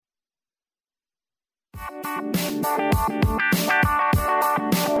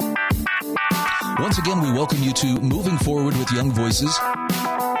Once again, we welcome you to Moving Forward with Young Voices.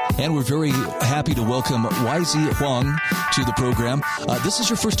 And we're very happy to welcome YZ Huang to the program. This is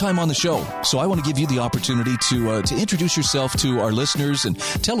your first time on the show, so I want to give you the opportunity to introduce yourself to our listeners and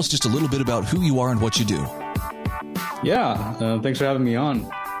tell us just a little bit about who you are and what you do. Yeah, thanks for having me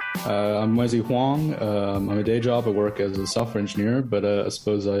on. I'm YZ Huang. I'm a day job. I work as a software engineer, but I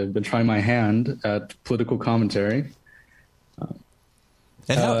suppose I've been trying my hand at political commentary.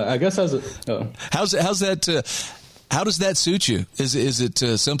 And I guess how's that? How does that suit you? Is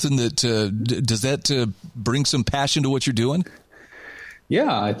it something that does that bring some passion to what you're doing?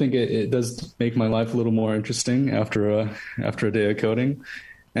 Yeah, I think it does make my life a little more interesting after a day of coding,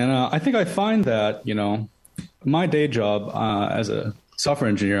 and I think I find that my day job as a software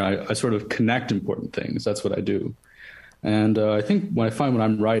engineer, I sort of connect important things. That's what I do, and I think when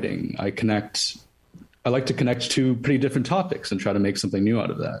I'm writing, I like to connect two pretty different topics and try to make something new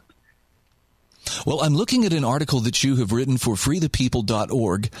out of that. Well, I'm looking at an article that you have written for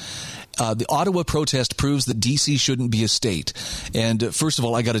freethepeople.org. The Ottawa protest proves that D.C. shouldn't be a state. And first of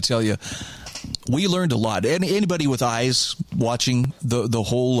all, I got to tell you, we learned a lot. Anybody with eyes watching the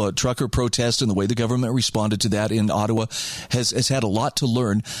whole trucker protest and the way the government responded to that in Ottawa has had a lot to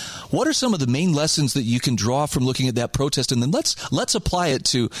learn. What are some of the main lessons that you can draw from looking at that protest? And then let's apply it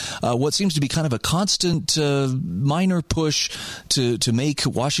to what seems to be kind of a constant minor push to make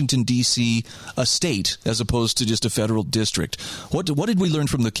Washington, D.C. a state as opposed to just a federal district. What did we learn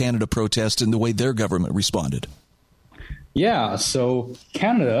from the Canada protest and the way their government responded? Yeah, so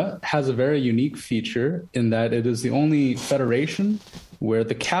Canada has a very unique feature in that it is the only federation where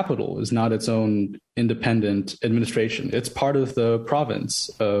the capital is not its own independent administration. It's part of the province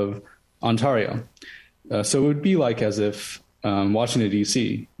of Ontario. So it would be like as if Washington,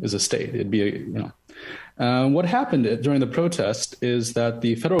 D.C. is a state. It'd be, what happened during the protest is that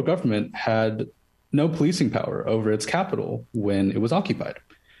the federal government had no policing power over its capital when it was occupied.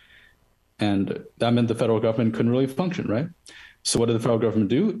 And that meant the federal government couldn't really function, right? So what did the federal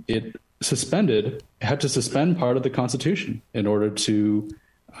government do? It had to suspend part of the Constitution in order to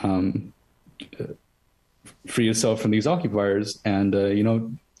free itself from these occupiers. And,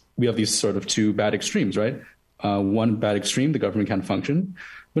 we have these sort of two bad extremes, right? One bad extreme, the government can't function.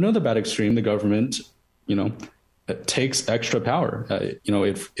 But another bad extreme, the government, takes extra power.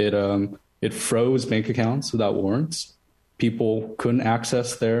 It froze bank accounts without warrants. People couldn't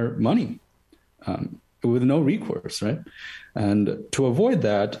access their money with no recourse, right? And to avoid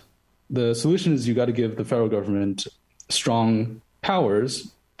that, the solution is you got to give the federal government strong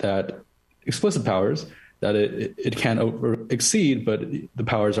powers, explicit powers that it can't exceed, but the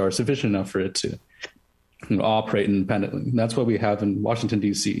powers are sufficient enough for it to operate independently. And that's what we have in Washington,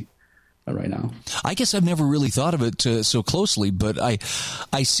 D.C. right now. I guess I've never really thought of it so closely, but I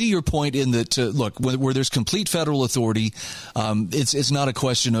see your point in that, look, where there's complete federal authority, it's not a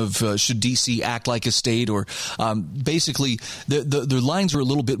question of should D.C. act like a state or basically the lines are a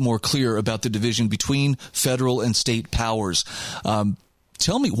little bit more clear about the division between federal and state powers.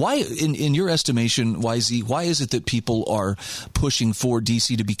 Tell me, why, in your estimation, YZ, why is it that people are pushing for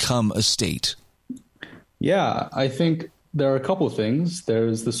D.C. to become a state? Yeah, I think there are a couple of things.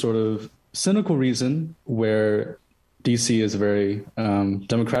 There's the sort of cynical reason where D.C. is a very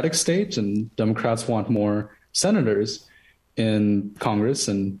democratic state, and Democrats want more senators in Congress,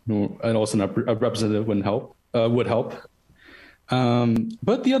 and also a representative would help. But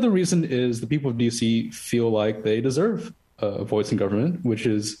the other reason is the people of D.C. feel like they deserve a voice in government, which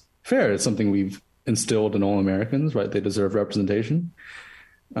is fair. It's something we've instilled in all Americans, right? They deserve representation.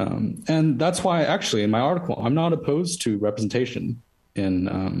 And that's why, actually, in my article, I'm not opposed to representation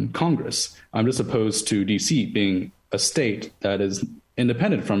in Congress. I'm just opposed to D.C. being a state that is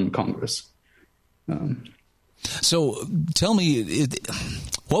independent from Congress. So tell me,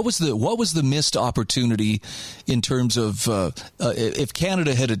 what was the missed opportunity in terms of if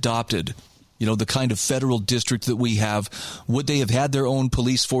Canada had adopted the kind of federal district that we have, would they have had their own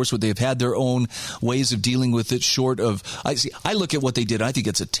police force? Would they have had their own ways of dealing with it short of, I look at what they did, I think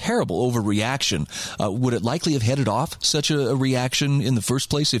it's a terrible overreaction. Would it likely have headed off such a reaction in the first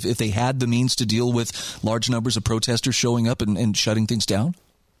place if they had the means to deal with large numbers of protesters showing up and shutting things down?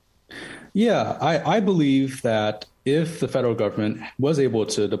 Yeah, I believe that if the federal government was able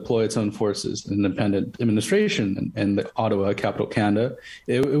to deploy its own forces, independent administration in the Ottawa, capital Canada,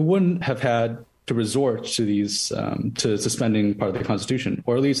 it wouldn't have had to resort to these to suspending part of the Constitution,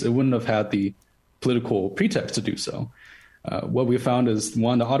 or at least it wouldn't have had the political pretext to do so. What we found is,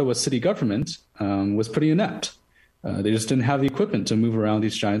 one, the Ottawa city government was pretty inept. They just didn't have the equipment to move around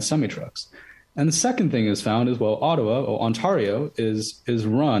these giant semi-trucks. And the second thing is found is, well, Ottawa or Ontario is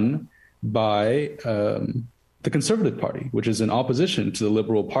run by the Conservative Party, which is in opposition to the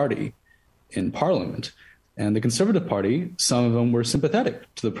Liberal Party in Parliament. And the Conservative Party, some of them were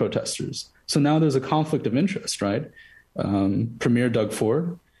sympathetic to the protesters. So now there's a conflict of interest, right? Premier Doug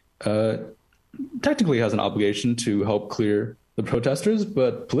Ford technically has an obligation to help clear the protesters,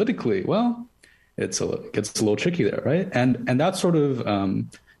 but politically, well, it gets a little tricky there, right? And that sort of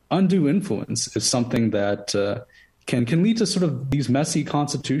undue influence is something that can lead to sort of these messy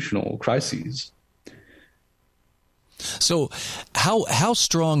constitutional crises. So how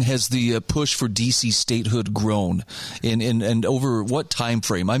strong has the push for DC statehood grown and over what time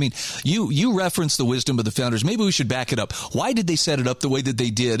frame? I mean, you referenced the wisdom of the founders. Maybe we should back it up. Why did they set it up the way that they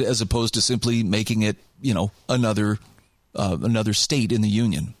did as opposed to simply making it, another state in the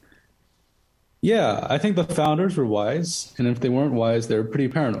Union? Yeah, I think the founders were wise. And if they weren't wise, they were pretty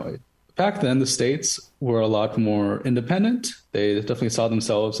paranoid. Back then, the states were a lot more independent. They definitely saw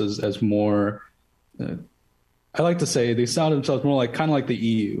themselves as more... I like to say they saw themselves more kind of like the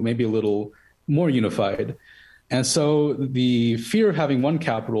EU, maybe a little more unified. And so the fear of having one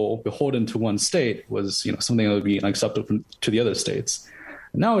capital beholden to one state was, something that would be unacceptable to the other states.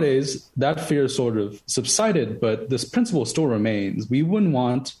 Nowadays, that fear sort of subsided, but this principle still remains. We wouldn't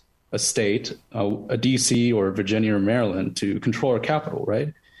want a state, a DC or Virginia or Maryland, to control our capital,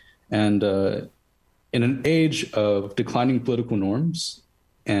 right? And in an age of declining political norms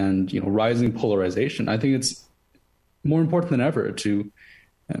and, rising polarization, I think it's more important than ever to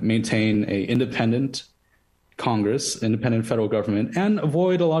maintain a independent Congress, independent federal government, and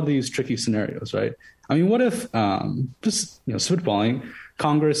avoid a lot of these tricky scenarios, right? I mean, what if, just spitballing,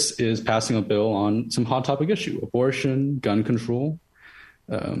 Congress is passing a bill on some hot topic issue, abortion, gun control,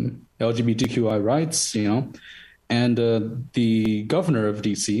 LGBTQI rights, and the governor of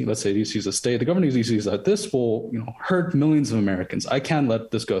DC, let's say DC is a state, the governor of DC is that this will, hurt millions of Americans. I can't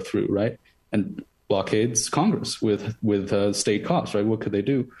let this go through, right? And blockades Congress with state costs, right? What could they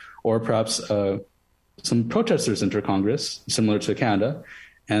do? Or perhaps some protesters enter Congress, similar to Canada,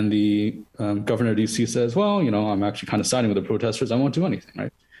 and the governor of DC says, well, I'm actually kind of siding with the protesters. I won't do anything,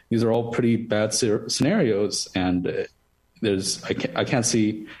 right? These are all pretty bad scenarios, and I can't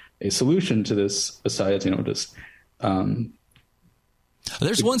see a solution to this besides, just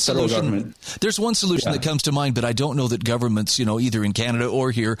There's one solution. There's one solution that comes to mind, but I don't know that governments, either in Canada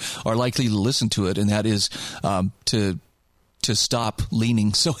or here, are likely to listen to it, and that is to stop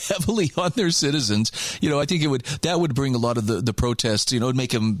leaning so heavily on their citizens. I think that would bring a lot of the protests. It'd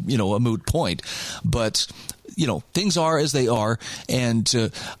make them a moot point, but. Things are as they are, and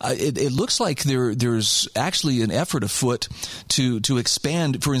it looks like there's actually an effort afoot to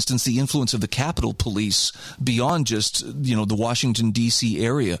expand, for instance, the influence of the Capitol Police beyond just the Washington D.C.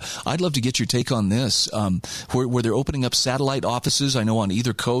 area. I'd love to get your take on this. Where they're opening up satellite offices, I know on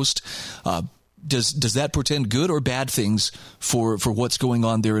either coast. Does that portend good or bad things for what's going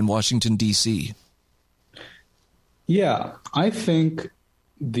on there in Washington D.C.? Yeah, I think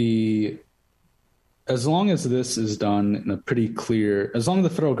as long as this is done in a pretty clear, as long as the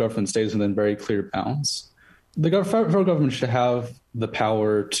federal government stays within very clear bounds, the federal government should have the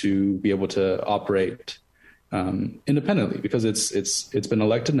power to be able to operate independently because it's been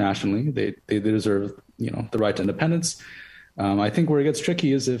elected nationally. They deserve the right to independence. I think where it gets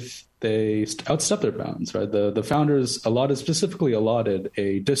tricky is if they outstep their bounds. Right, the founders specifically allotted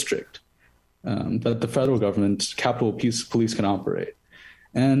a district that the federal government, Capitol Police can operate,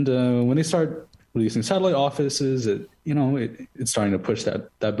 and when they start releasing satellite offices, it's starting to push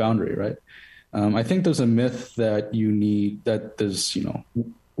that boundary, right? I think there's a myth that there's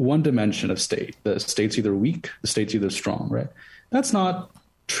one dimension of state. The state's either weak, the state's either strong, right? That's not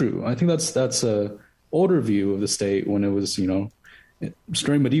true. I think that's a older view of the state when it was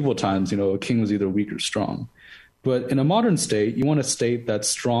during medieval times. A king was either weak or strong. But in a modern state, you want a state that's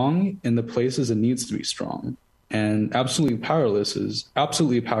strong in the places it needs to be strong. And absolutely powerless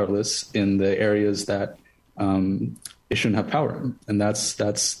in the areas that it shouldn't have power in. And that's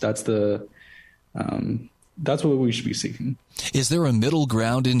what we should be seeking. Is there a middle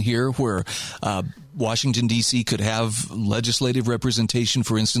ground in here where Washington, D.C. could have legislative representation,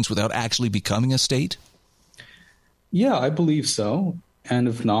 for instance, without actually becoming a state? Yeah, I believe so. And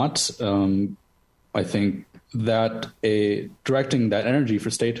if not, I think that directing that energy for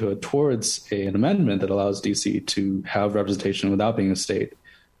statehood towards an amendment that allows DC to have representation without being a state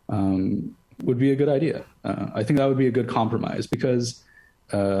would be a good idea. I think that would be a good compromise because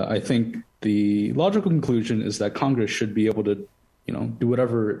I think the logical conclusion is that Congress should be able to, do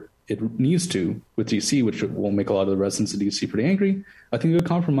whatever it needs to with DC, which will make a lot of the residents of DC pretty angry, I think a good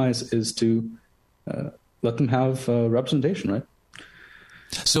compromise is to let them have representation, right?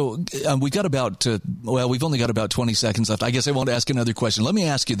 So we've got about, we've only got about 20 seconds left. I guess I won't ask another question. Let me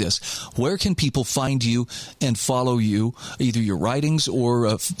ask you this. Where can people find you and follow you, either your writings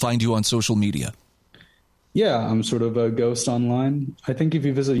or find you on social media? Yeah, I'm sort of a ghost online. I think if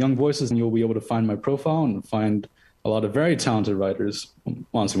you visit Young Voices, you'll be able to find my profile and find a lot of very talented writers,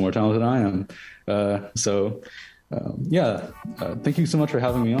 honestly more talented than I am. Thank you so much for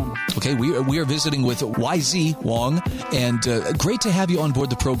having me on. Okay, we are visiting with YZ Wang, and great to have you on board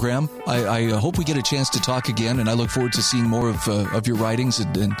the program. I hope we get a chance to talk again, and I look forward to seeing more of your writings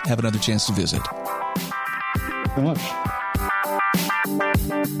and have another chance to visit. Thank you so much.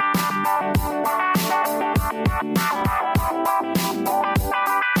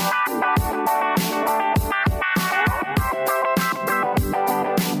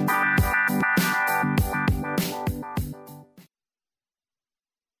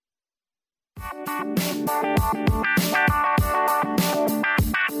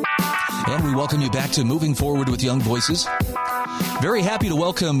 And we welcome you back to Moving Forward with Young Voices. Very happy to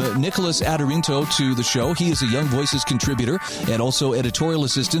welcome Nicholas Aderinto to the show. He is a Young Voices contributor and also editorial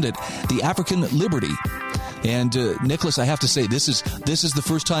assistant at the African Liberty. And Nicholas, I have to say, this is the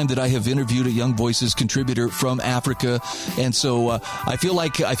first time that I have interviewed a Young Voices contributor from Africa, and so I feel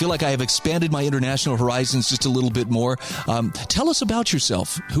like I have expanded my international horizons just a little bit more. Tell us about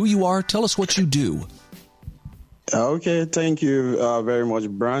yourself, who you are. Tell us what you do. Okay, thank you very much,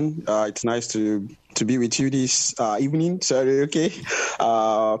 Bran. It's nice to be with you this evening. Sorry, okay.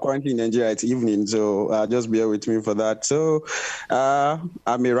 Currently in Nigeria, it's evening, so just bear with me for that. So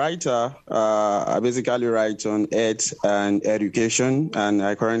I'm a writer. I basically write on ed and education, and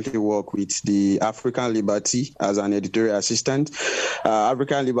I currently work with the African Liberty as an editorial assistant.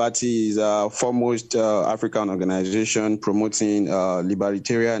 African Liberty is a foremost African organization promoting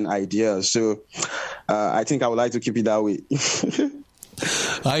libertarian ideas. So I think I would like to keep it that way.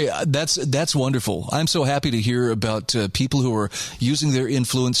 That's wonderful. I'm so happy to hear about people who are using their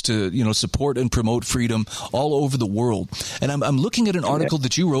influence to, support and promote freedom all over the world. And I'm looking at an article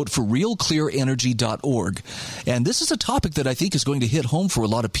that you wrote for realclearenergy.org. And this is a topic that I think is going to hit home for a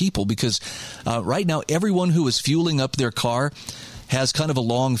lot of people because right now everyone who is fueling up their car has kind of a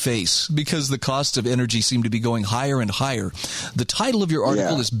long face because the cost of energy seem to be going higher and higher. The title of your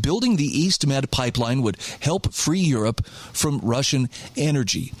article is Building the East Med Pipeline Would Help Free Europe from Russian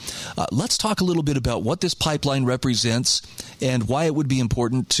Energy. Let's talk a little bit about what this pipeline represents and why it would be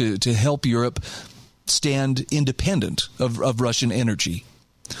important to help Europe stand independent of Russian energy.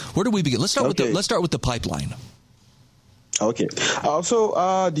 Where do we begin? Let's start with the pipeline. Okay.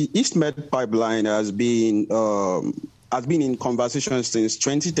 Also, the East Med Pipeline has been in conversation since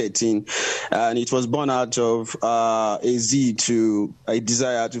 2013, and it was born out of a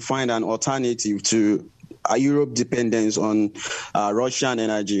desire to find an alternative to Europe dependence on Russian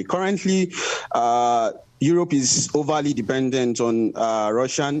energy. Currently, Europe is overly dependent on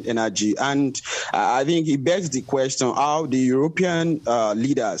Russian energy, and I think it begs the question how the European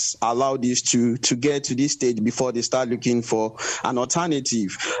leaders allow this to get to this stage before they start looking for an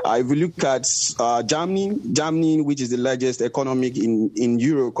alternative. If we look at Germany, which is the largest economy in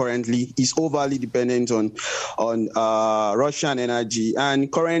Europe currently, is overly dependent on Russian energy,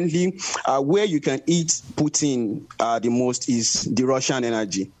 and currently where you can eat Putin the most is the Russian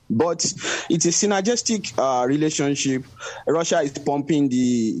energy. But it's a synergistic relationship. Russia is pumping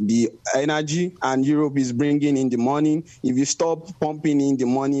the energy and Europe is bringing in the money. If you stop pumping in the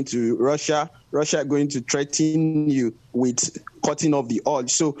money to Russia is going to threaten you with cutting off the oil.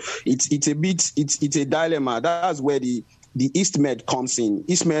 So it's a dilemma. That's where the East Med comes in.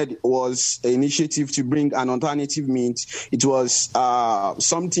 East Med was an initiative to bring an alternative means. It was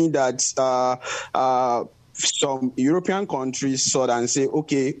something that some European countries saw and say,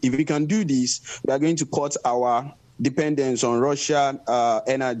 okay, if we can do this, we are going to cut our dependence on Russian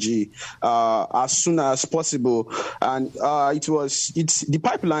energy as soon as possible. And the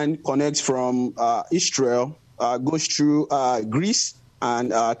pipeline connects from Israel, goes through Greece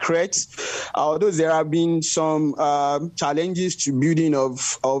and Crete. Although there have been some challenges to building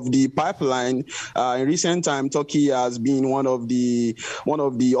of the pipeline in recent time, Turkey has been one of the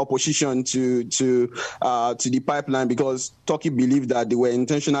opposition to the pipeline because Turkey believed that they were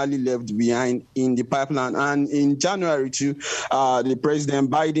intentionally left behind in the pipeline. And in January too, the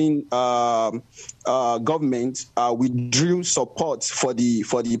President Biden government withdrew support for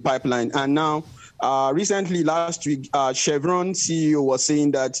the pipeline, and now. Recently, last week, Chevron CEO was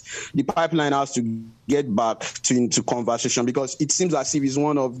saying that the pipeline has to get back into conversation, because it seems as if it's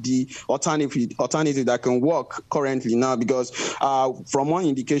one of the alternative that can work currently now, because from one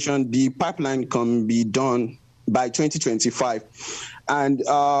indication, the pipeline can be done by 2025. And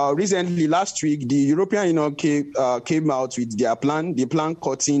recently, last week, the European Union came out with their plan. The plan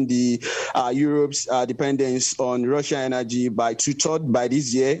cutting Europe's dependence on Russian energy by 2/3 by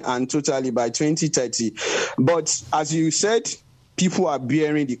this year and totally by 2030. But as you said, people are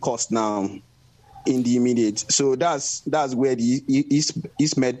bearing the cost now in the immediate. So that's where the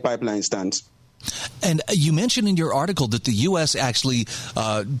East Med pipeline stands. And you mentioned in your article that the U.S. actually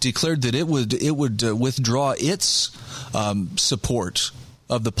declared that it would withdraw its support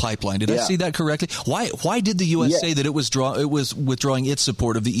of the pipeline. Did I see that correctly? Why did the U.S. say that it was withdrawing its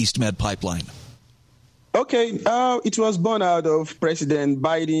support of the East Med pipeline? Okay, it was born out of President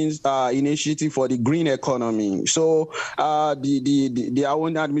Biden's initiative for the green economy. So the our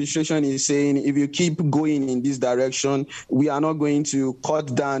own administration is saying, if you keep going in this direction, we are not going to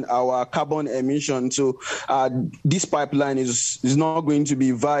cut down our carbon emissions. So this pipeline is not going to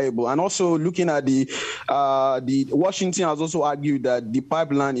be viable. And also looking at the Washington has also argued that the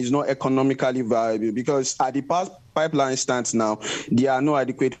pipeline is not economically viable, because at the past pipeline stands now, there are no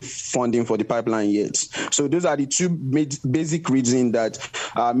adequate funding for the pipeline yet. So those are the two basic reasons that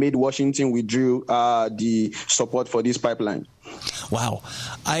made Washington withdrew the support for this pipeline. Wow.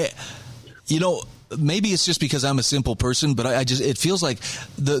 Maybe it's just because I'm a simple person, but it feels like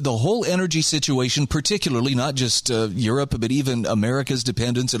the whole energy situation, particularly not just Europe, but even America's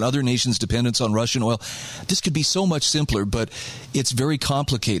dependence and other nations' dependence on Russian oil, this could be so much simpler, but it's very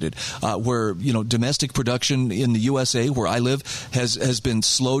complicated. Where domestic production in the USA, where I live, has been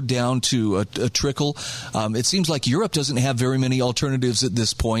slowed down to a trickle. It seems like Europe doesn't have very many alternatives at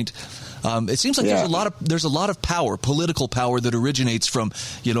this point. It seems like there's a lot of power, political power, that originates from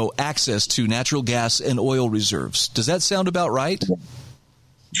access to natural gas and oil reserves. Does that sound about right?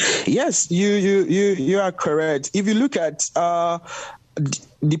 Yes, you are correct. If you look at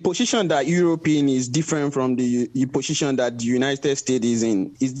the position that Europe in is different from the position that the United States is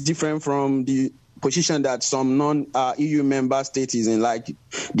in. It's different from the position that some non-EU member states is in, like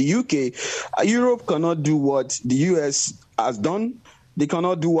the UK. Europe cannot do what the US has done. They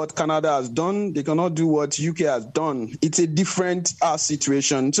cannot do what Canada has done. They cannot do what UK has done. It's a different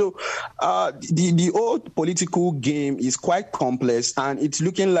situation. So the old political game is quite complex, and it's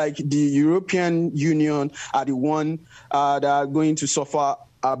looking like the European Union are the one that are going to suffer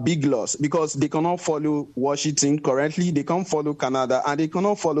a big loss, because they cannot follow Washington currently. They can't follow Canada, and they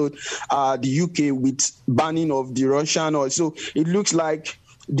cannot follow the UK with banning of the Russian oil. So it looks like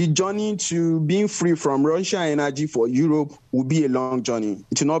the journey to being free from Russian energy for Europe will be a long journey.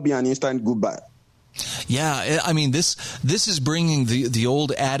 It will not be an instant goodbye. Yeah, I mean, this is bringing the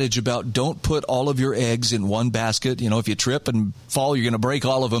old adage about don't put all of your eggs in one basket. If you trip and fall, you're going to break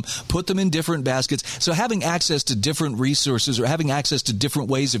all of them. Put them in different baskets. So having access to different resources, or having access to different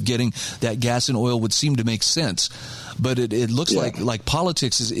ways of getting that gas and oil, would seem to make sense. But it looks like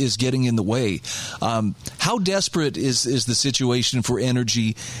politics is getting in the way. How desperate is the situation for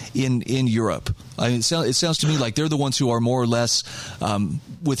energy in Europe? It sounds to me like they're the ones who are more or less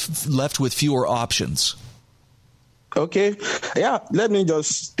left with fewer options. Okay, let me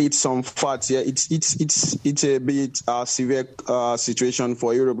just state some facts here. It's a bit severe situation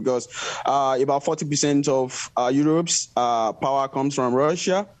for Europe, because about 40% of Europe's power comes from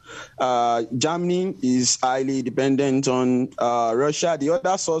Russia. Germany is highly dependent on Russia.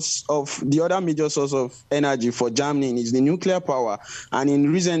 The other major source of energy for Germany is the nuclear power. And in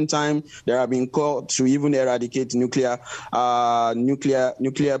recent time, there have been calls to even eradicate nuclear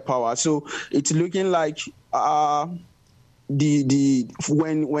power. So it's looking like when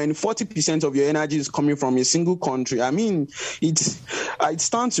 40% of your energy is coming from a single country, I mean, it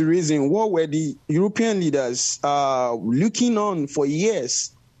stands to reason what were the European leaders looking on for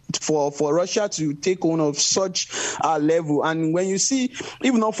years for Russia to take on of such a level. And when you see,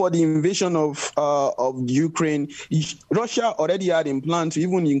 even not for the invasion of Ukraine, Russia already had in plan to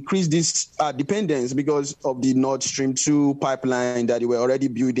even increase this dependence because of the Nord Stream 2 pipeline that they were already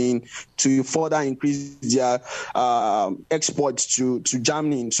building to further increase their exports to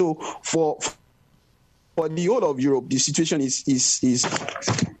Germany. So for the whole of Europe, the situation is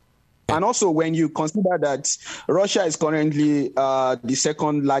and also, when you consider that Russia is currently the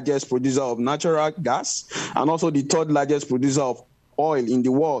second largest producer of natural gas and also the third largest producer of oil in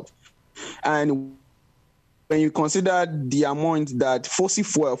the world, and when you consider the amount that fossil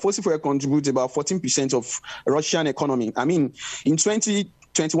fuel contributes about 14% of Russian economy. I mean, in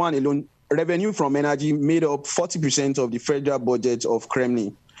 2021 alone, revenue from energy made up 40% of the federal budget of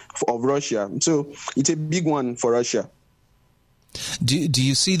Kremlin, of Russia. So it's a big one for Russia. Do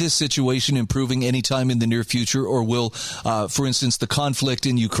you see this situation improving anytime in the near future, or will, for instance, the conflict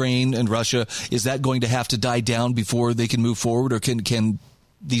in Ukraine and Russia, is that going to have to die down before they can move forward, or can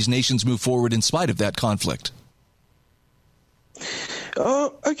these nations move forward in spite of that conflict?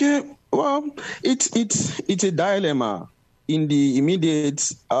 Okay. Well, it's a dilemma. In the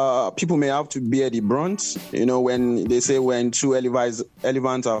immediate, people may have to bear the brunt. You know, when they say when two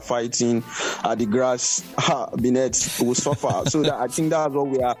elephants are fighting, the grass beneath will suffer. So I think that's what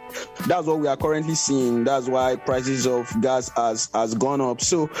we are currently seeing. That's why prices of gas has gone up.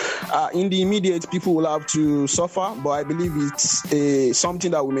 So in the immediate, people will have to suffer. But I believe it's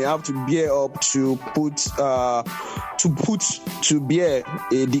something that we may have to bear up to put to bear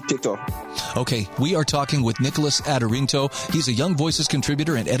a dictator. Okay, we are talking with Nicholas Adorinto. He's a Young Voices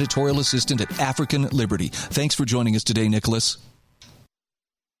contributor and editorial assistant at African Liberty. Thanks for joining us today, Nicholas.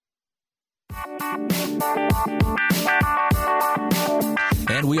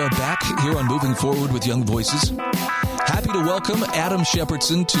 And we are back here on Moving Forward with Young Voices. Happy to welcome Adam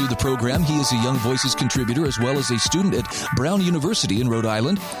Shepherdson to the program. He is a Young Voices contributor as well as a student at Brown University in Rhode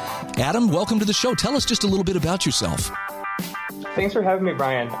Island. Adam, welcome to the show. Tell us just a little bit about yourself. Thanks for having me,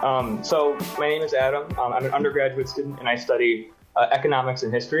 Brian. So my name is Adam. I'm an undergraduate student, and I study economics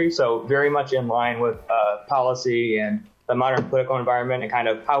and history, so very much in line with policy and the modern political environment and kind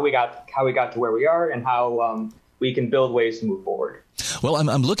of how we got to where we are and how we can build ways to move forward. Well,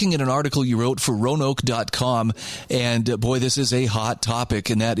 I'm looking at an article you wrote for Roanoke.com, and boy, this is a hot topic,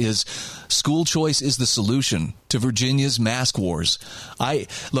 and that is school choice is the solution to Virginia's mask wars.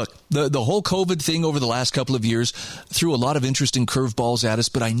 Look, the whole COVID thing over the last couple of years threw a lot of interesting curveballs at us,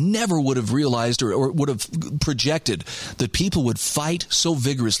 but I never would have realized or would have projected that people would fight so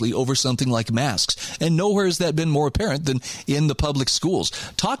vigorously over something like masks. And nowhere has that been more apparent than in the public schools.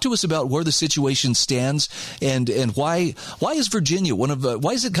 Talk to us about where the situation stands and why is Virginia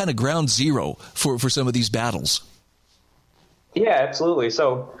why is it kind of ground zero for some of these battles? Yeah, absolutely.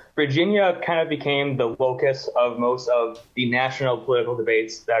 So Virginia kind of became the locus of most of the national political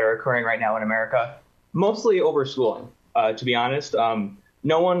debates that are occurring right now in America, mostly over schooling, to be honest.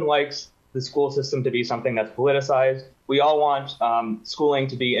 No one likes the school system to be something that's politicized. We all want schooling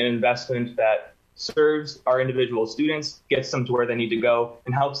to be an investment that serves our individual students, gets them to where they need to go,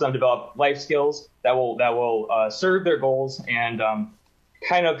 and helps them develop life skills that will serve their goals and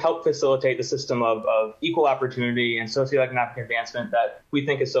kind of help facilitate the system of equal opportunity and socioeconomic advancement that we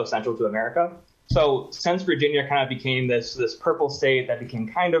think is so central to America. So since Virginia kind of became this purple state that became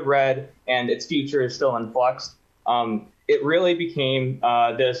kind of red and its future is still in flux, it really became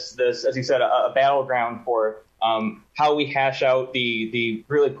this, as you said, a battleground for how we hash out the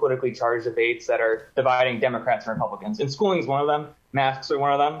really politically charged debates that are dividing Democrats and Republicans. And schooling is one of them. Masks are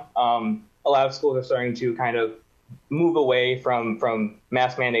one of them. A lot of schools are starting to kind of move away from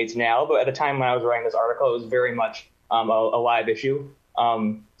mask mandates now. But at the time when I was writing this article, it was very much a live issue.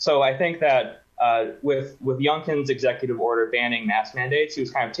 So I think that with Youngkin's executive order banning mask mandates, he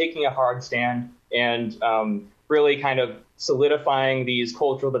was kind of taking a hard stand and really kind of solidifying these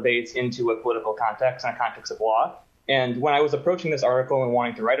cultural debates into a political context and a context of law. And when I was approaching this article and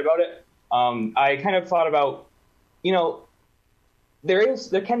wanting to write about it, I kind of thought about,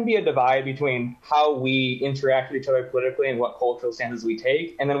 there can be a divide between how we interact with each other politically and what cultural stances we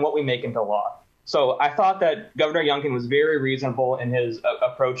take, and then what we make into law. So I thought that Governor Youngkin was very reasonable in his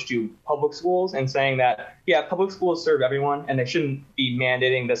approach to public schools and saying that, yeah, public schools serve everyone, and they shouldn't be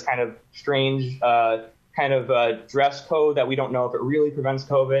mandating this kind of strange dress code that we don't know if it really prevents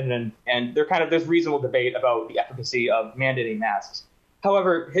COVID. And there's reasonable debate about the efficacy of mandating masks.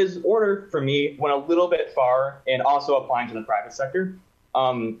 However, his order, for me, went a little bit far in also applying to the private sector.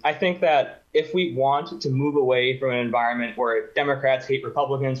 I think that if we want to move away from an environment where Democrats hate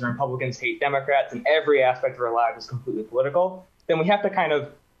Republicans and Republicans hate Democrats and every aspect of our lives is completely political, then we have to kind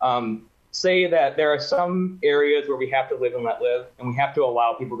of say that there are some areas where we have to live and let live, and we have to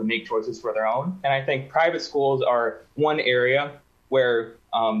allow people to make choices for their own. And I think private schools are one area where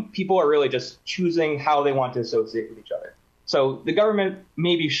people are really just choosing how they want to associate with each other. So the government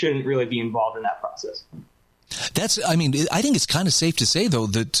maybe shouldn't really be involved in that process. I think it's kind of safe to say, though,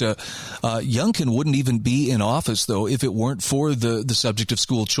 that Youngkin wouldn't even be in office, though, if it weren't for the subject of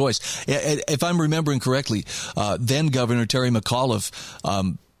school choice. If I'm remembering correctly, then Governor Terry McAuliffe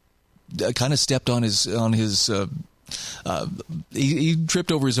kind of stepped on his he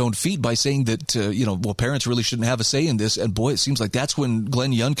tripped over his own feet by saying that, parents really shouldn't have a say in this. And boy, it seems like that's when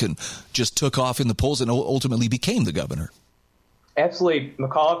Glenn Youngkin just took off in the polls and ultimately became the governor. Absolutely.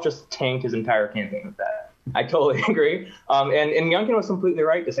 McAuliffe just tanked his entire campaign with that. I totally agree. And Youngkin was completely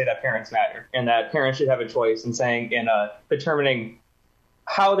right to say that parents matter and that parents should have a choice in determining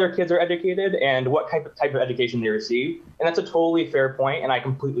how their kids are educated and what type of education they receive. And that's a totally fair point, and I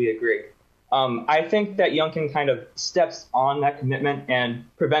completely agree. I think that Youngkin kind of steps on that commitment and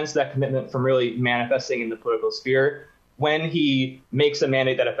prevents that commitment from really manifesting in the political sphere when he makes a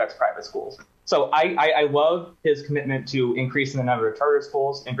mandate that affects private schools. So I love his commitment to increasing the number of charter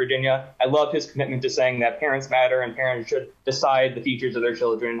schools in Virginia. I love his commitment to saying that parents matter and parents should decide the futures of their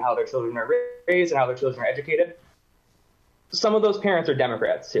children, how their children are raised and how their children are educated. Some of those parents are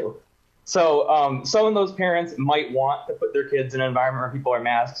Democrats, too. So some of those parents might want to put their kids in an environment where people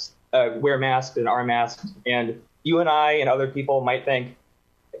are wear masks and are masked. And you and I and other people might think,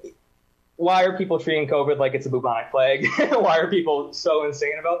 why are people treating COVID like it's a bubonic plague? Why are people so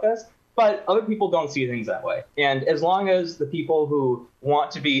insane about this? But other people don't see things that way. And as long as the people who want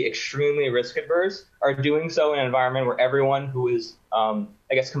to be extremely risk adverse are doing so in an environment where everyone who is,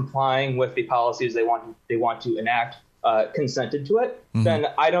 complying with the policies they want to enact consented to it, then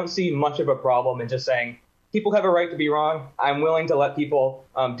I don't see much of a problem in just saying people have a right to be wrong. I'm willing to let people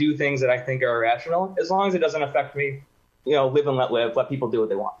do things that I think are irrational, as long as it doesn't affect me. Live and let live. Let people do what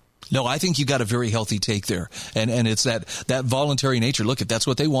they want. No, I think you got a very healthy take there. And it's that voluntary nature. Look, if that's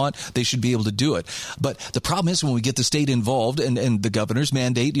what they want, they should be able to do it. But the problem is when we get the state involved and the governor's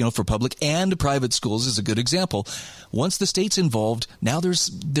mandate, for public and private schools is a good example. Once the state's involved, now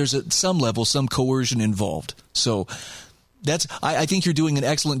there's at some level, some coercion involved. So I think you're doing an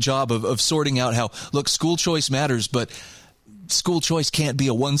excellent job of sorting out how, look, school choice matters, but school choice can't be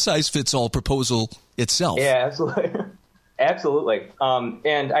a one-size-fits-all proposal itself. Yeah, absolutely. Absolutely.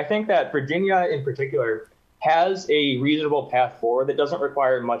 And I think that Virginia in particular has a reasonable path forward that doesn't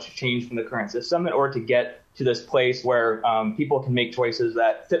require much change from the current system in order to get to this place where people can make choices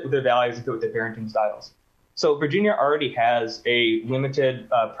that fit with their values and fit with their parenting styles. So Virginia already has a limited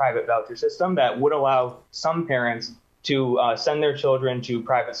private voucher system that would allow some parents to send their children to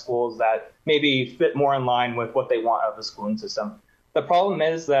private schools that maybe fit more in line with what they want out of the schooling system. The problem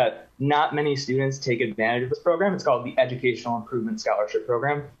is that not many students take advantage of this program. It's called the Educational Improvement Scholarship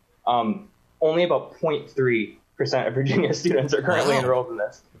Program. Only about 0.3% of Virginia students are currently enrolled in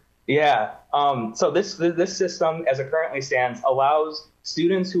this. Yeah. So this system, as it currently stands, allows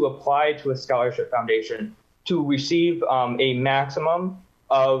students who apply to a scholarship foundation to receive a maximum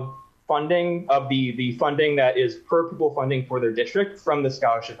of funding, of the funding that is per pupil funding for their district from the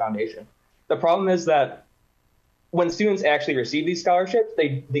scholarship foundation. The problem is that when students actually receive these scholarships,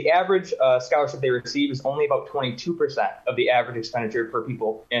 the average scholarship they receive is only about 22% of the average expenditure per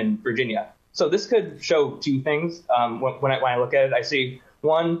pupil in Virginia. So this could show two things. When I look at it, I see,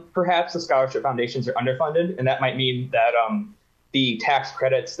 one, perhaps the scholarship foundations are underfunded, and that might mean that the tax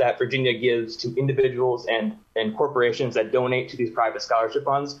credits that Virginia gives to individuals and corporations that donate to these private scholarship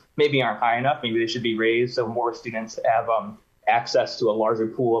funds maybe aren't high enough. Maybe they should be raised so more students have access to a larger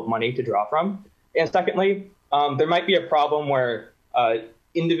pool of money to draw from. And secondly, there might be a problem where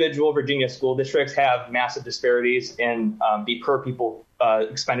individual Virginia school districts have massive disparities in the per pupil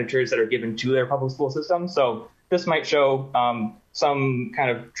expenditures that are given to their public school system. So this might show some kind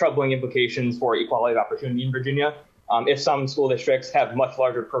of troubling implications for equality of opportunity in Virginia. If some school districts have much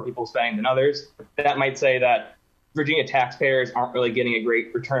larger per pupil spending than others, that might say that Virginia taxpayers aren't really getting a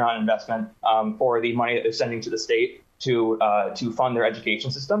great return on investment for the money that they're sending to the state to fund their education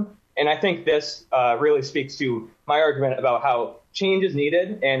system. And I think this really speaks to my argument about how change is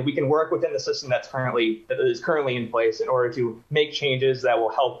needed, and we can work within the system that is currently in place in order to make changes that will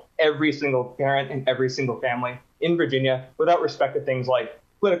help every single parent and every single family in Virginia without respect to things like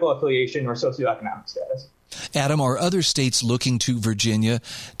political affiliation or socioeconomic status. Adam, are other states looking to Virginia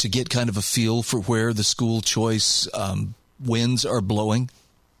to get kind of a feel for where the school choice winds are blowing?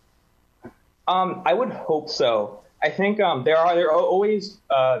 I would hope so. I think there are always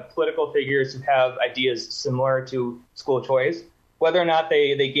political figures who have ideas similar to school choice. Whether or not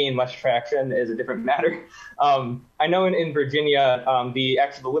they gain much traction is a different matter. I know in Virginia, the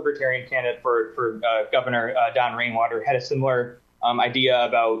Libertarian candidate for Governor, Don Rainwater, had a similar idea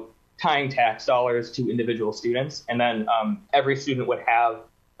about tying tax dollars to individual students, and then every student would have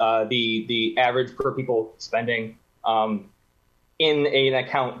the average per pupil spending in an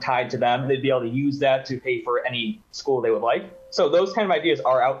account tied to them. They'd be able to use that to pay for any school they would like. So those kind of ideas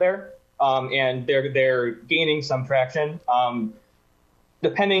are out there, and they're gaining some traction.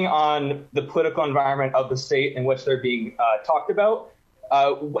 Depending on the political environment of the state in which they're being talked about,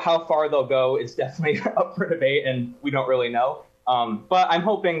 how far they'll go is definitely up for debate, and we don't really know. But I'm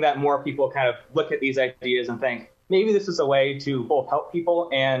hoping that more people kind of look at these ideas and think, maybe this is a way to both help people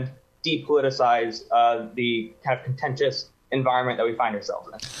and depoliticize the kind of contentious environment that we find ourselves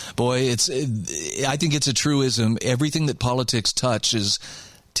in. Boy, I think it's a truism. Everything that politics touches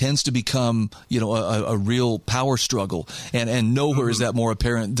tends to become, a real power struggle, and nowhere is that more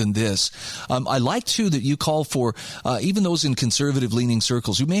apparent than this. I like too that you call for even those in conservative-leaning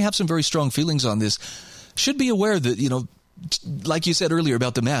circles who may have some very strong feelings on this should be aware that like you said earlier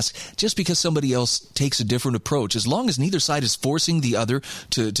about the mask, just because somebody else takes a different approach, as long as neither side is forcing the other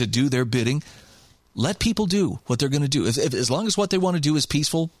to do their bidding, let people do what they're going to do. As long as what they want to do is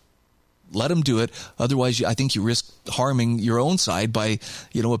peaceful, let them do it. Otherwise, I think you risk harming your own side by,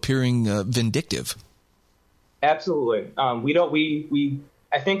 appearing vindictive. Absolutely.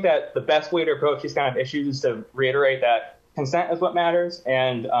 I think that the best way to approach these kind of issues is to reiterate that consent is what matters,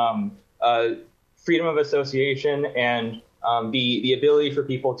 and freedom of association and the ability for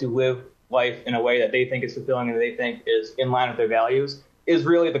people to live life in a way that they think is fulfilling and that they think is in line with their values is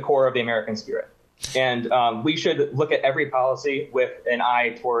really the core of the American spirit. And we should look at every policy with an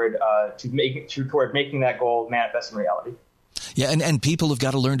eye toward making that goal manifest in reality. Yeah, and people have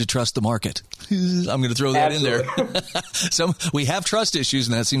got to learn to trust the market. I'm going to throw that Absolutely. in there. We have trust issues,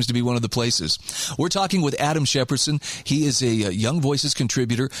 and that seems to be one of the places. We're talking with Adam Shepardson. He is a Young Voices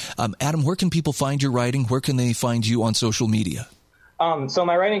contributor. Adam, where can people find your writing? Where can they find you on social media? So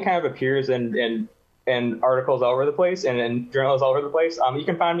my writing kind of appears in articles all over the place and in journals all over the place. You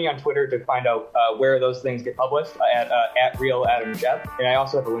can find me on Twitter to find out where those things get published at Real Adam Shep. And I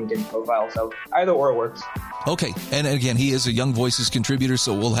also have a LinkedIn profile, so either or works. Okay. And again, he is a Young Voices contributor,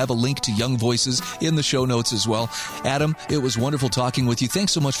 so we'll have a link to Young Voices in the show notes as well. Adam, it was wonderful talking with you.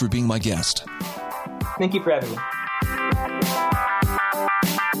 Thanks so much for being my guest. Thank you for having me.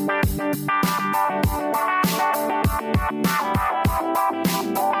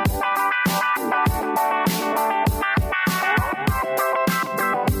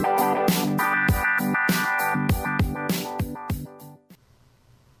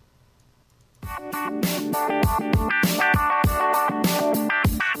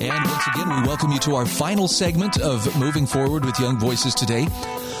 And once again, we welcome you to our final segment of Moving Forward with Young Voices today.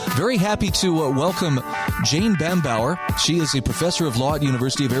 Very happy to welcome Jane Bambauer. She is a professor of law at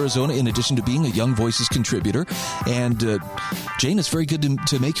University of Arizona, in addition to being a Young Voices contributor. And Jane, it's very good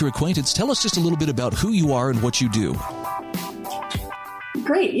to make your acquaintance. Tell us just a little bit about who you are and what you do.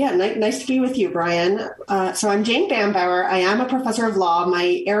 Great. Yeah, nice to be with you, Brian. So I'm Jane Bambauer. I am a professor of law.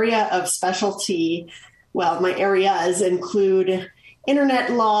 My area of specialty, my areas include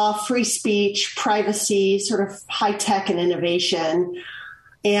internet law, free speech, privacy, sort of high tech and innovation.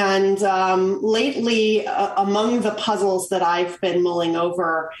 And lately, among the puzzles that I've been mulling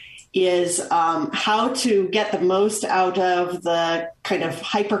over is how to get the most out of the kind of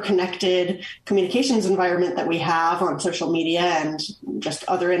hyper-connected communications environment that we have on social media and just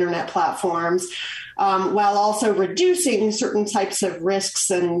other internet platforms, while also reducing certain types of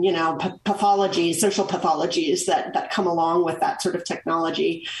risks and, pathologies, social pathologies that come along with that sort of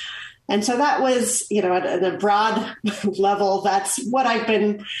technology. And so that was, at a broad level, that's what I've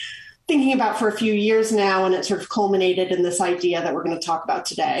been thinking about for a few years now, and it sort of culminated in this idea that we're going to talk about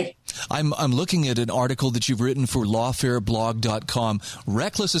today. I'm looking at an article that you've written for lawfareblog.com,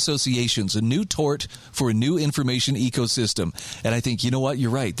 Reckless Associations, a new tort for a new information ecosystem. And I think, you know what,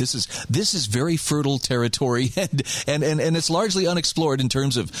 you're right. This is very fertile territory, and it's largely unexplored in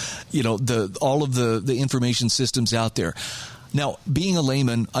terms of, all of the information systems out there. Now, being a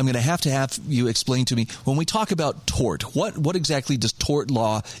layman, I'm going to have you explain to me, when we talk about tort, what exactly does tort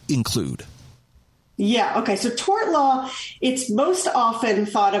law include? Yeah, okay. So tort law, it's most often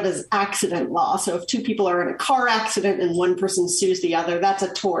thought of as accident law. So if two people are in a car accident and one person sues the other, that's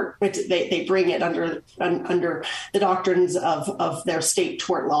a tort. They bring it under the doctrines of their state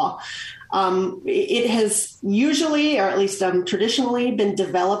tort law. It has usually, or at least traditionally, been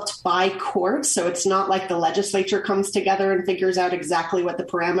developed by courts. So it's not like the legislature comes together and figures out exactly what the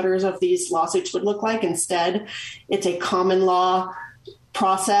parameters of these lawsuits would look like. Instead, it's a common law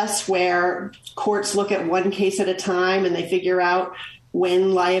process where courts look at one case at a time and they figure out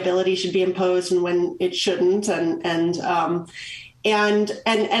when liability should be imposed and when it shouldn't. And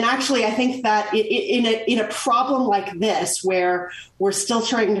actually, I think that in a problem like this, where we're still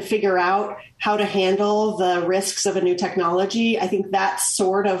trying to figure out how to handle the risks of a new technology, I think that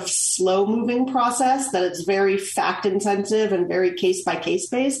sort of slow-moving process, that it's very fact-intensive and very case-by-case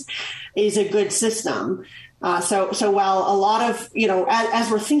based, is a good system. So while a lot of, as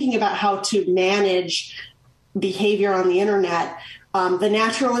we're thinking about how to manage behavior on the internet, the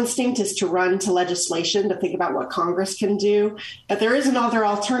natural instinct is to run to legislation to think about what Congress can do. But there is another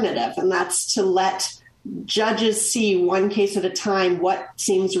alternative, and that's to let judges see one case at a time what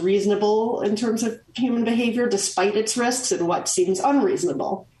seems reasonable in terms of human behavior despite its risks and what seems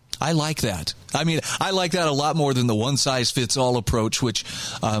unreasonable. I like that. I mean, I like that a lot more than the one-size-fits-all approach, which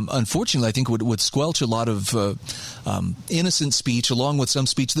unfortunately I think would squelch a lot of innocent speech, along with some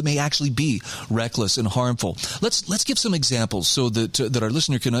speech that may actually be reckless and harmful. Let's give some examples so that our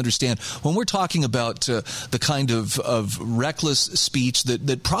listener can understand when we're talking about the kind of reckless speech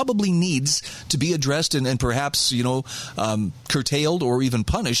that probably needs to be addressed and perhaps curtailed or even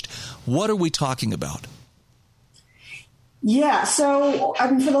punished. What are we talking about? Yeah, so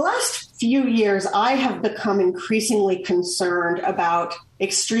for the last few years, I have become increasingly concerned about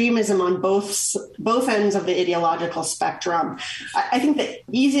extremism on both ends of the ideological spectrum. I think the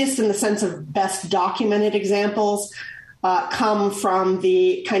easiest in the sense of best documented examples come from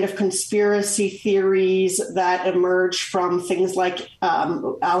the kind of conspiracy theories that emerge from things like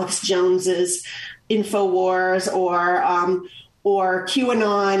Alex Jones's InfoWars or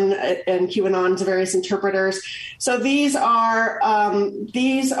QAnon and QAnon's various interpreters. So these are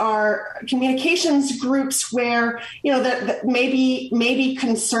communications groups where that maybe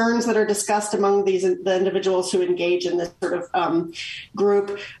concerns that are discussed among the individuals who engage in this sort of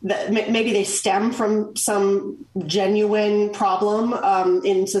group that maybe they stem from some genuine problem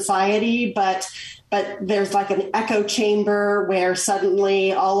in society, but there's like an echo chamber where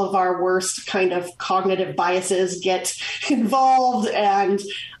suddenly all of our worst kind of cognitive biases get involved, and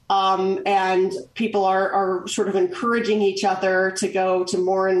people are sort of encouraging each other to go to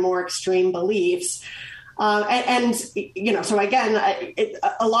more and more extreme beliefs. So again,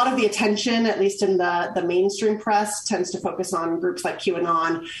 a lot of the attention, at least in the mainstream press, tends to focus on groups like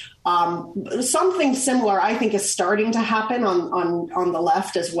QAnon. Something similar, I think, is starting to happen on the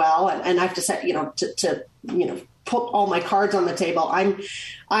left as well. And I have to say, to put all my cards on the table. I'm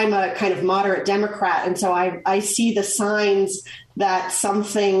a kind of moderate Democrat, and so I see the signs that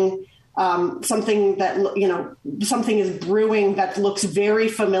something is brewing that looks very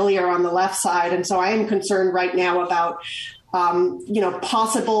familiar on the left side. And so I am concerned right now about,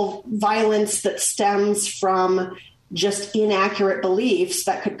 possible violence that stems from just inaccurate beliefs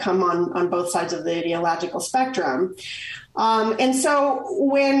that could come on both sides of the ideological spectrum. And so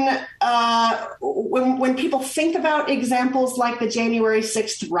when people think about examples like the January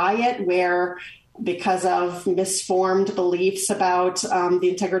 6th riot, where because of misformed beliefs about the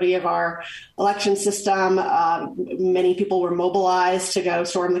integrity of our election system, many people were mobilized to go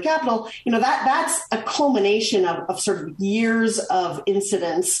storm the Capitol. That's a culmination of sort of years of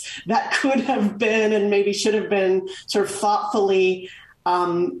incidents that could have been and maybe should have been sort of thoughtfully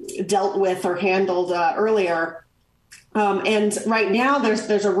dealt with or handled earlier. And right now,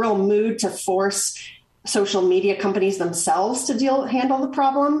 there's a real mood to force social media companies themselves to handle the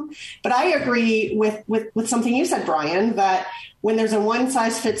problem. But I agree with something you said, Brian, that when there's a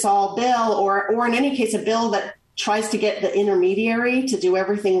one-size-fits-all bill, or in any case, a bill that tries to get the intermediary to do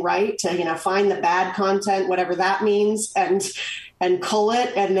everything right, to find the bad content, whatever that means, and cull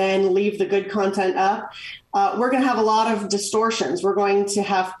it, and then leave the good content up, we're going to have a lot of distortions. We're going to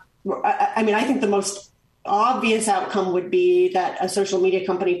have, I think the most obvious outcome would be that a social media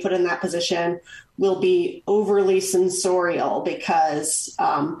company put in that position will be overly censorial because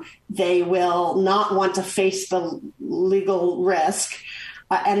they will not want to face the legal risk,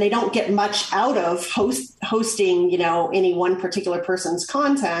 and they don't get much out of hosting, any one particular person's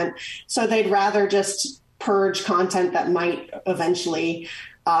content. So they'd rather just purge content that might eventually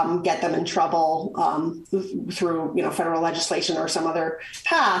get them in trouble through federal legislation or some other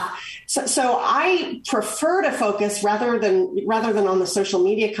path. So I prefer to focus rather than on the social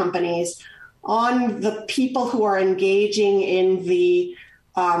media companies, on the people who are engaging in the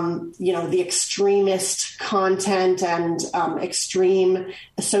the extremist content and extreme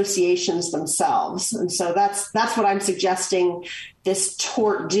associations themselves. And so that's what I'm suggesting this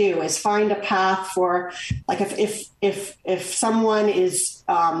tort do, is find a path for, like, if someone is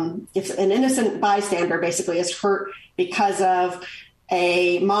if an innocent bystander basically is hurt because of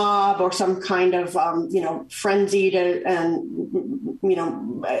a mob or some kind of frenzied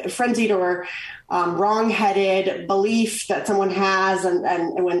or wrong-headed belief that someone has, and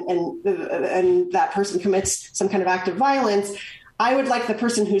that person commits some kind of act of violence, I would like the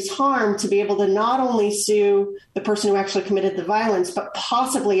person who's harmed to be able to not only sue the person who actually committed the violence, but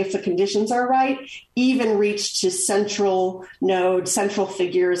possibly, if the conditions are right, even reach to central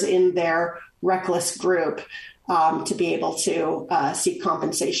figures in their reckless group. to be able to seek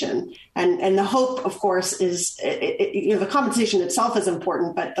compensation. And the hope, of course, is, the compensation itself is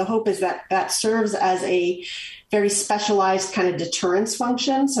important, but the hope is that that serves as a very specialized kind of deterrence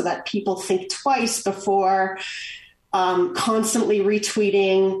function so that people think twice before constantly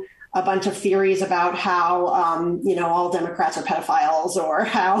retweeting a bunch of theories about how, all Democrats are pedophiles or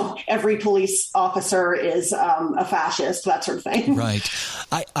how every police officer is a fascist, that sort of thing. Right.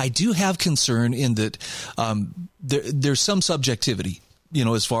 I do have concern in that there's some subjectivity,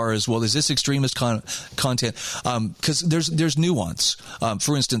 as far as, well, is this extremist content? Because there's nuance.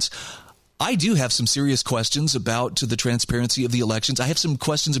 For instance, I do have some serious questions about the transparency of the elections. I have some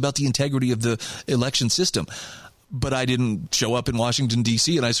questions about the integrity of the election system. But I didn't show up in Washington,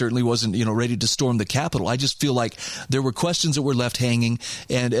 D.C., and I certainly wasn't, ready to storm the Capitol. I just feel like there were questions that were left hanging.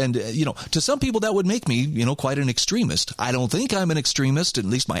 And to some people, that would make me, quite an extremist. I don't think I'm an extremist. At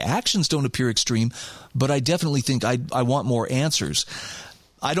least my actions don't appear extreme. But I definitely think I want more answers.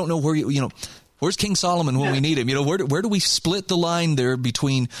 I don't know where, where's King Solomon when we need him? Where do we split the line there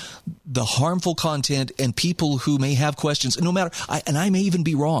between the harmful content and people who may have questions? No matter, I may even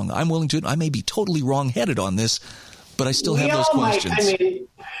be wrong. I'm willing to, I may be totally wrong-headed on this, but I still have those questions.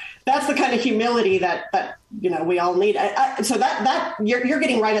 That's the kind of humility that we all need. So that you're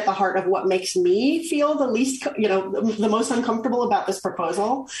getting right at the heart of what makes me feel the least, the most uncomfortable about this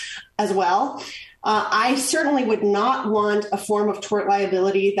proposal as well. I certainly would not want a form of tort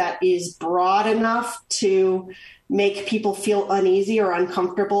liability that is broad enough to make people feel uneasy or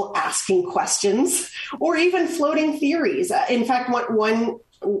uncomfortable asking questions or even floating theories. In fact,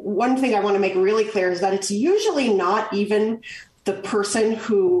 one thing I want to make really clear is that it's usually not even the person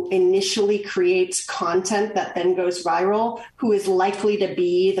who initially creates content that then goes viral who is likely to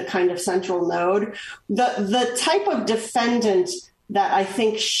be the kind of central node. The type of defendant that I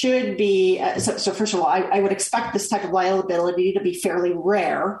think should be, so first of all, I would expect this type of liability to be fairly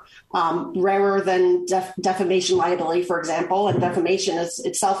rare, rarer than defamation liability, for example, and defamation is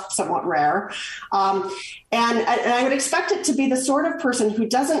itself somewhat rare. And I would expect it to be the sort of person who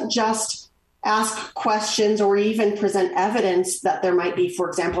doesn't just ask questions or even present evidence that there might be, for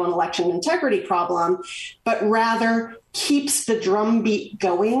example, an election integrity problem, but rather keeps the drumbeat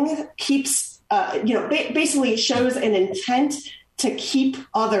going, basically shows an intent to keep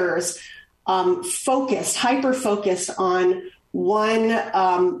others hyper-focused on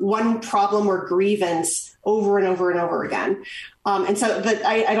one problem or grievance over and over and over again. And so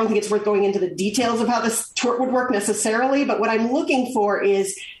I don't think it's worth going into the details of how this tort would work necessarily, but what I'm looking for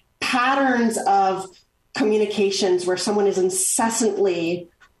is patterns of communications where someone is incessantly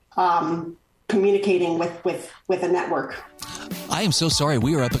communicating with a network. I am so sorry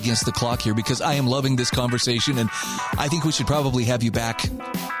we are up against the clock here because I am loving this conversation, and I think we should probably have you back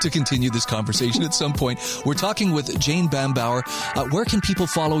to continue this conversation at some point. We're talking with Jane Bambauer. Where can people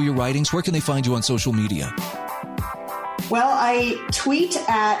follow your writings? Where can they find you on social media? Well, I tweet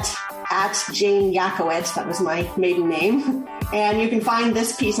at Jane Yakowitz. That was my maiden name. And you can find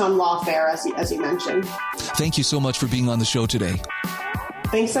this piece on Lawfare, as you mentioned. Thank you so much for being on the show today.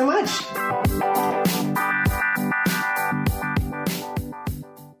 Thanks so much.